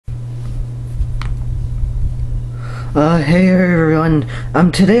Hey everyone.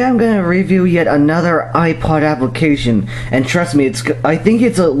 Today I'm gonna review yet another iPod application, and trust me, I think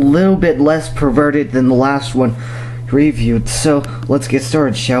it's a little bit less perverted than the last one reviewed. So let's get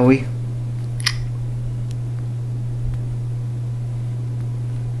started, shall we?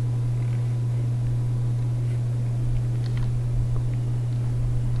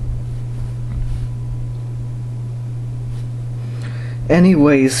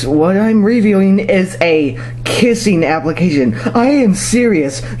 Anyways, what I'm reviewing is a kissing application. I am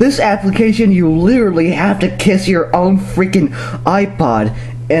serious. This application, you literally have to kiss your own freaking iPod.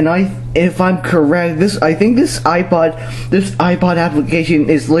 And if I'm correct, I think this iPod application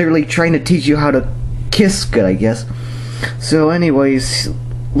is literally trying to teach you how to kiss good, I guess. So anyways,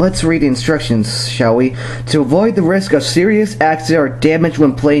 let's read the instructions, shall we? To avoid the risk of serious accident or damage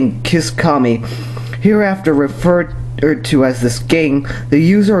when playing kisscomi, hereafter referred to as this game, the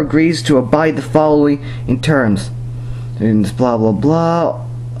user agrees to abide the following in terms. And blah blah blah,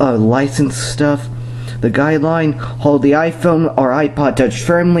 license stuff. The guideline: hold the iPhone or iPod Touch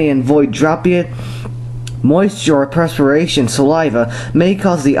firmly and avoid dropping it. Moisture or perspiration, saliva may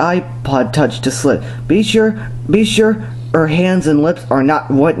cause the iPod Touch to slip. Be sure her hands and lips are not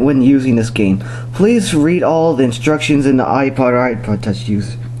wet when using this game. Please read all the instructions in the iPod or iPod Touch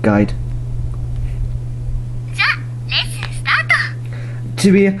use guide.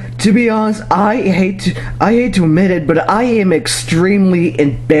 To be honest, I hate to admit it, but I am extremely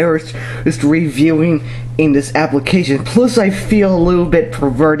embarrassed just reviewing in this application. Plus, I feel a little bit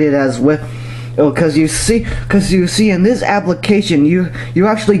perverted as well, because you see in this application you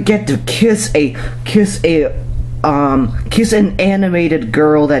actually get to kiss an animated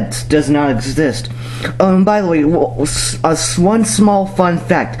girl that does not exist. By the way, one small fun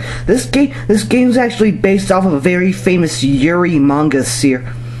fact: this game is actually based off of a very famous Yuri manga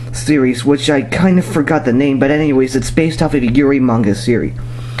series, which I kind of forgot the name, but anyways, it's based off of a Yuri manga series.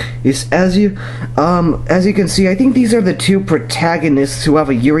 As you can see, I think these are the two protagonists who have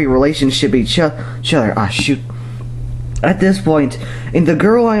a Yuri relationship with each other. Ah, shoot. At this point, and the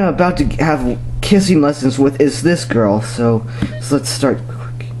girl I'm about to have kissing lessons with is this girl, so let's start.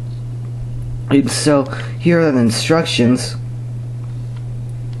 And so here are the instructions.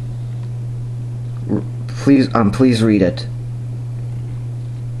 Please read it.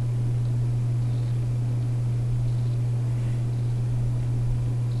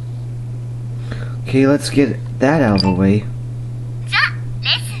 Okay, let's get that out of the way.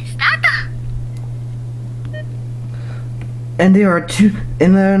 And there are two,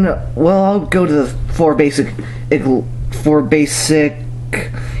 and then, well, I'll go to the four basic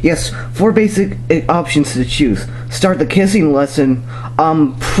options to choose. Start the kissing lesson,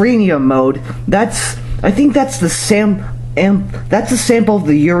 premium mode. I think that's the sample of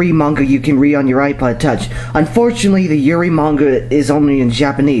the Yuri manga you can read on your iPod Touch. Unfortunately, the Yuri manga is only in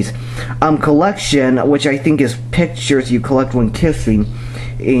Japanese. Collection, which I think is pictures you collect when kissing,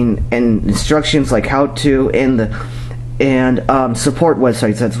 and instructions like how to, and support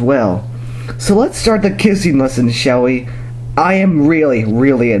websites as well. So let's start the kissing lesson, shall we? I am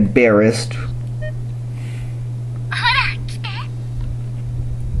really embarrassed.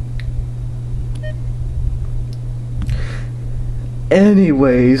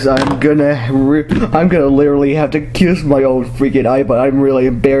 Anyways, I'm gonna literally have to kiss my own freaking iPod. I'm really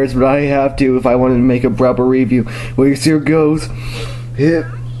embarrassed, but I have to if I want to make a proper review. Well, here goes.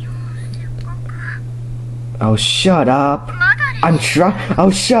 Oh, shut up.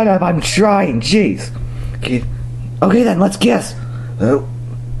 Oh, shut up. I'm trying. Jeez. Okay then, let's kiss. Oh.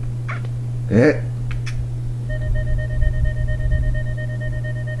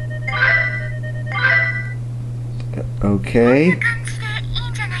 Okay.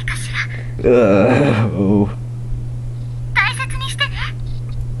 Oh.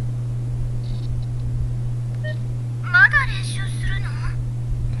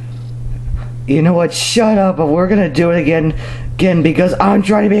 You know what? Shut up, but we're gonna do it again because I'm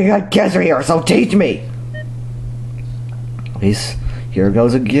trying to be a good kisser here, so teach me. Please, here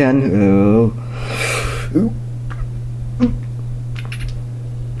goes again. Oh.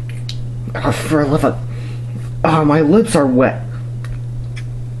 For a little. Oh, my lips are wet.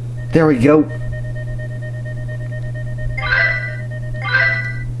 There we go.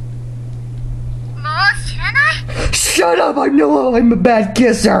 Shut up! I know I'm a bad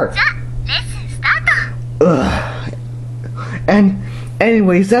kisser. Ugh. And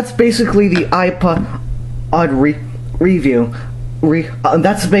anyways, that's basically the iPod review.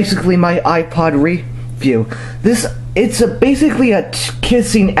 That's basically my iPod review. It's basically a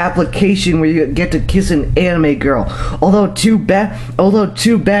kissing application where you get to kiss an anime girl. Although too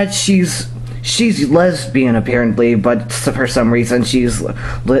bad she's she's lesbian apparently, but for some reason she's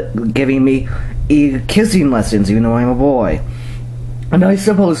giving me kissing lessons, even though I'm a boy. And I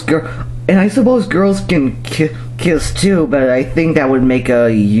suppose girls can kiss too, but I think that would make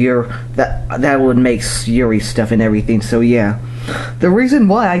that would make Yuri stuff and everything. So yeah, the reason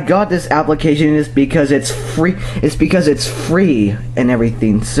why I got this application is because it's free. It's because it's free and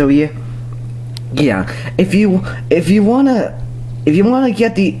everything. So yeah, if you wanna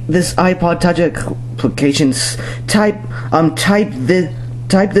get this iPod Touch application,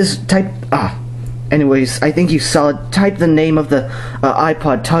 Anyways, I think you saw it. Type the name of the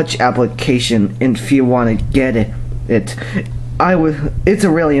iPod Touch application if you want to get it. It's a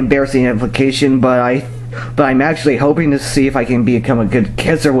really embarrassing application, but I'm actually hoping to see if I can become a good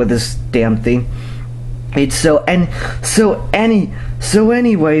kisser with this damn thing. Anyways,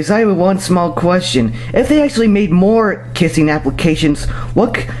 I have one small question. If they actually made more kissing applications,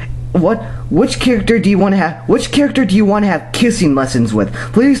 which character do you want to have? Which character do you want to have kissing lessons with?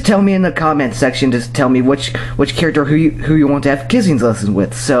 Please tell me in the comment section. Just tell me which character who you want to have kissing lessons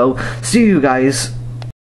with. So, see you guys